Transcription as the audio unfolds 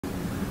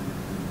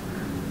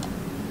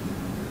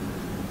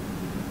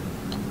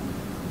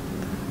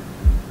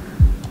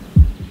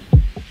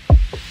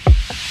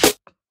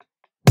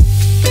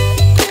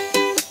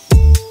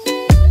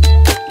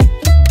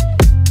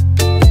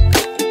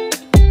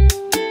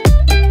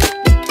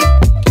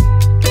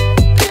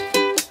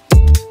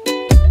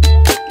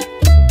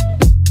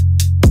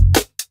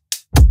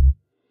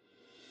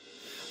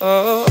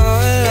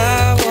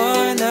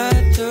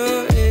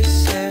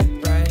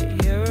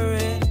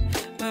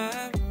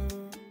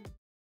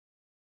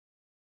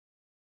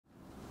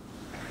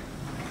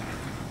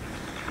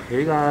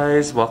Hey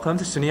guys, welcome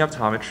to SUNY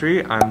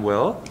Optometry. I'm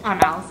Will.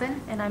 I'm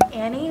Allison. And I'm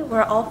Annie.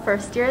 We're all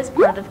first years,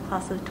 part of the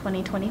class of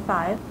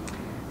 2025.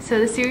 So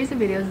this series of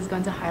videos is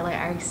going to highlight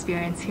our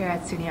experience here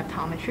at SUNY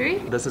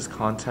Optometry. This is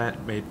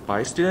content made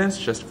by students,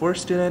 just for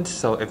students.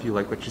 So if you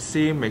like what you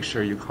see, make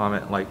sure you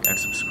comment, like, and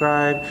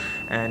subscribe.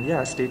 And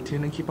yeah, stay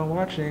tuned and keep on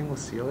watching. We'll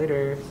see you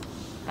later.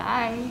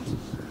 Bye.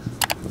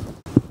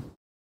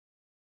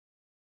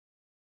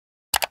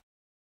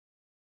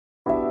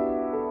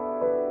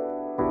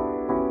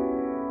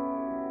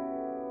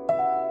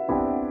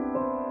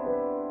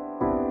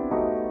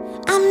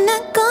 I'm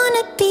not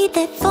gonna be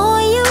there for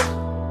you,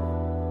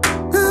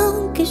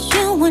 cause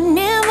you were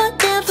never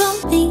there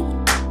for me.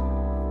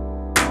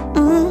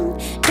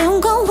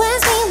 Don't go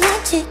ask me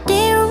what you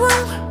did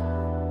wrong.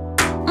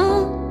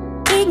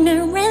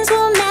 Ignorance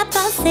will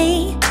never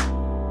fade.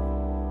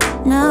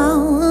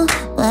 No,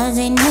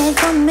 wasn't it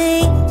for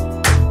me?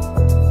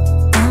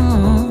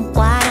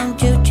 Why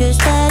don't you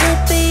just let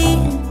it be?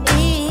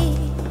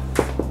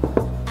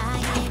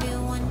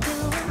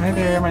 Hi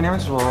there, my name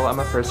is Will. I'm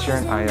a first year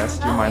in IS.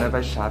 Do you mind if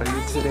I shadow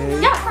you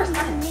today? Yeah, of course.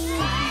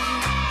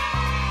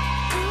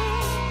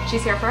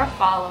 She's here for a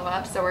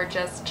follow-up, so we're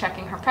just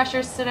checking her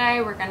pressures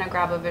today. We're gonna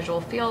grab a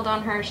visual field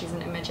on her. She's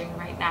in imaging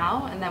right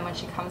now, and then when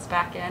she comes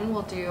back in,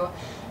 we'll do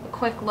a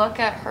quick look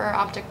at her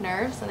optic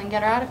nerves and then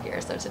get her out of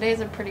here. So today's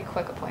a pretty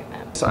quick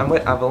appointment. So I'm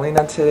with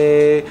Evelina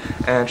today,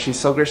 and she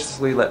so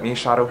graciously let me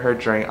shadow her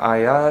during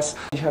IS.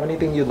 Do you have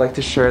anything you'd like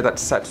to share that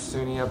sets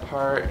SUNY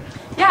apart?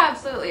 Yeah,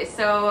 absolutely.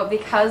 So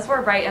because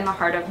we're right in the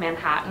heart of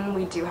Manhattan,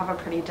 we do have a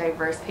pretty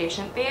diverse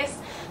patient base.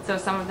 So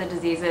some of the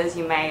diseases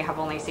you may have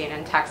only seen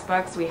in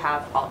textbooks, we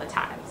have all the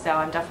time. So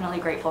I'm definitely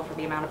grateful for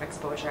the amount of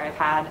exposure I've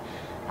had,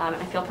 and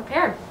I feel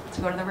prepared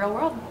to go to the real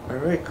world.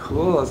 Alright,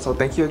 cool. So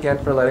thank you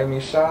again for letting me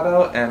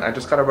shadow, and I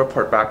just got to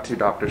report back to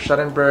Dr.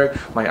 Schuttenberg,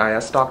 my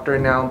IS doctor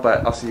now,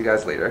 but I'll see you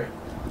guys later.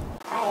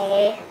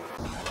 Bye.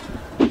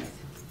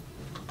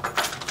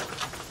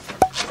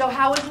 So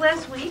how was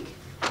last week?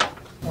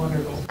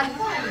 Wonderful.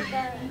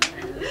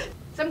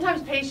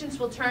 Sometimes patients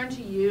will turn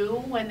to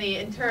you when the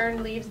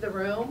intern leaves the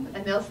room,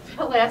 and they'll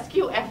ask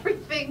you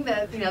everything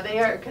that they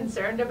are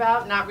concerned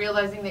about, not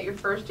realizing that you're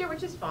first year,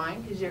 which is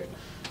fine because you're.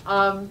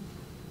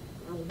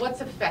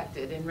 What's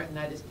affected in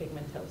retinitis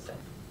pigmentosa?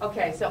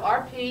 Okay, so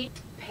RP,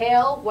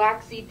 pale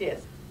waxy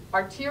disc,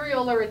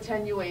 arteriolar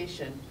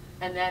attenuation,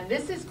 and then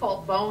this is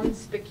called bone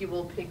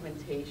spicule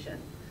pigmentation.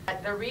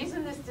 The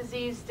reason this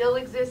disease still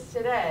exists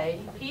today,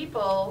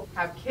 people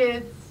have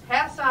kids,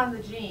 pass on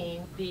the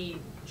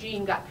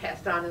gene got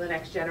passed on to the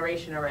next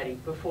generation already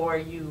before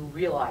you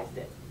realized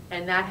it.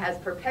 And that has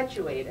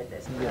perpetuated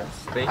this. Yes,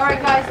 thank you. All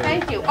right, guys,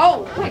 thank you.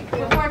 Oh, quick,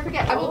 before I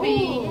forget, I will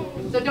be,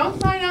 so don't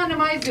sign on to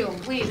my Zoom,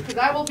 please, because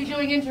I will be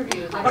doing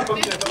interviews. I have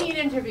 15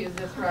 interviews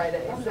this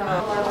Friday, so.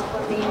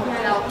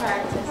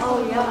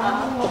 Oh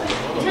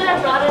yeah. You should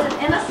have brought it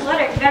in a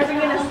sweater. You gotta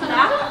bring in a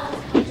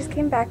snack. We just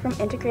came back from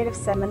integrative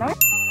seminar.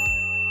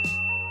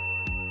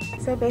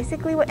 So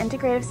basically what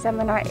integrative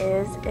seminar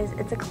is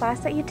it's a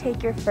class that you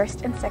take your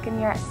first and second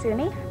year at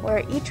SUNY,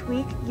 where each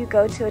week you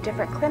go to a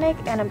different clinic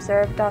and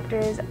observe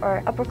doctors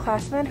or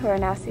upperclassmen who are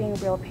now seeing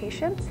real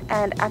patients.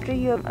 And after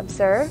you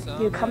observe,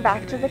 you come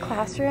back to the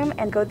classroom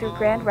and go through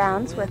grand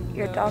rounds with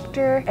your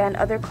doctor and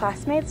other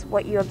classmates,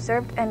 what you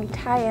observed, and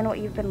tie in what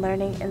you've been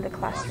learning in the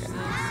classroom.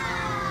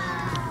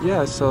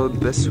 Yeah, so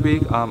this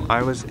week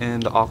I was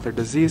in the ocular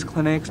disease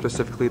clinic,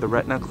 specifically the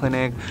retina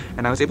clinic,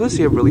 and I was able to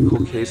see a really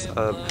cool case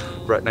of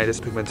retinitis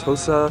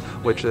pigmentosa,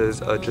 which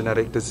is a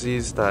genetic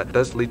disease that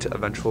does lead to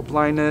eventual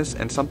blindness.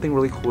 And something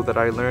really cool that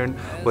I learned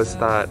was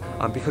that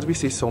because we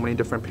see so many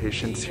different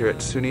patients here at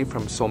SUNY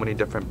from so many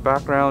different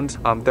backgrounds,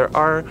 there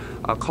are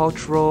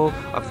cultural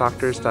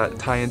factors that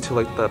tie into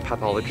like the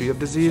pathology of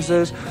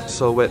diseases.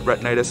 So with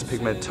retinitis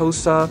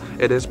pigmentosa,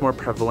 it is more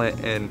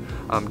prevalent in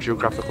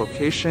geographic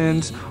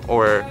locations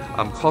or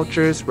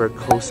cultures where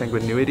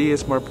consanguinity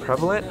is more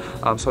prevalent.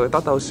 So I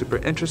thought that was super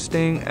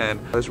interesting, and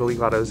I was really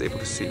glad I was able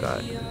to see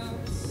that.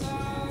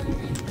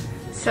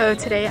 So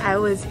today I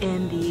was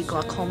in the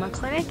glaucoma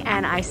clinic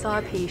and I saw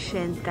a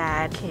patient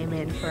that came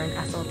in for an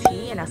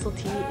SLT, and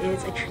SLT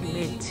is a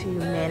treatment to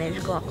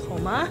manage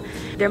glaucoma.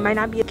 There might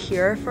not be a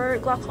cure for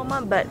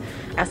glaucoma, but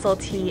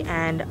SLT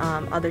and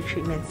other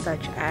treatments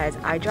such as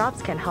eye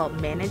drops can help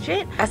manage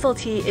it.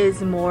 SLT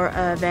is more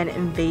of an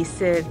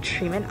invasive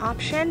treatment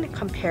option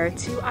compared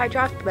to eye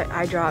drops, but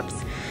eye drops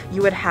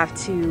you would have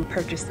to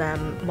purchase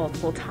them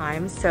multiple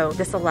times. So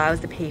this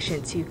allows the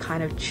patient to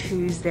kind of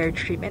choose their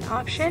treatment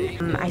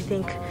option. I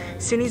think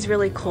SUNY's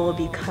really cool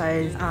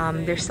because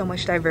there's so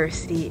much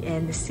diversity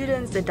in the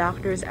students, the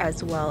doctors,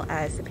 as well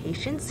as the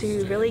patients. So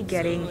you're really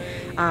getting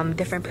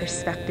different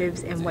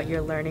perspectives in what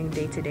you're learning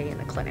day to day in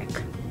the clinic.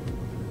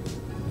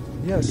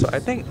 Yeah, so I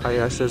think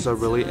IS is a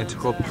really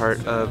integral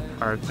part of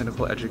our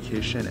clinical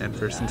education in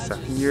first and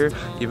second year.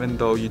 Even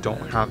though you don't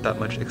have that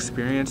much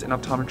experience in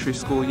optometry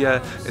school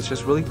yet, it's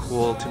just really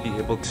cool to be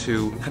able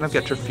to kind of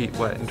get your feet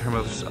wet in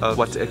terms of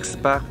what to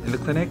expect in the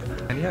clinic.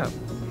 And yeah.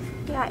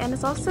 Yeah, and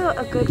it's also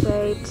a good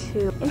way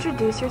to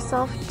introduce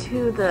yourself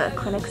to the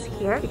clinics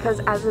here, because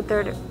as a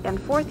third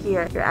and fourth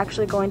year, you're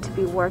actually going to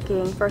be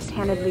working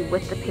first-handedly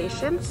with the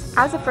patients.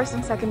 As a first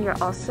and second year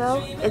also,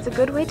 it's a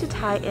good way to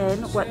tie in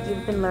what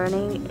you've been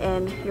learning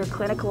in your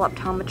clinical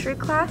optometry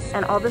class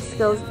and all the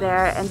skills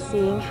there and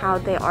seeing how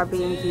they are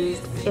being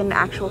used in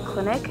actual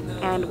clinic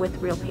and with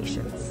real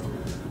patients.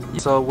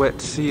 So with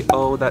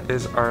CO, that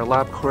is our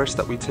lab course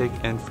that we take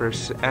in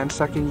first and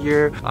second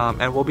year,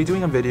 and we'll be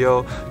doing a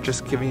video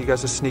just giving you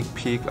guys a sneak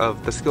peek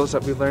of the skills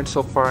that we learned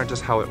so far and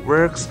just how it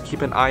works.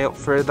 Keep an eye out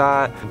for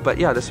that. But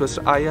yeah, this was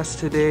IS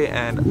today,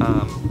 and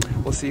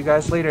we'll see you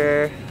guys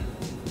later.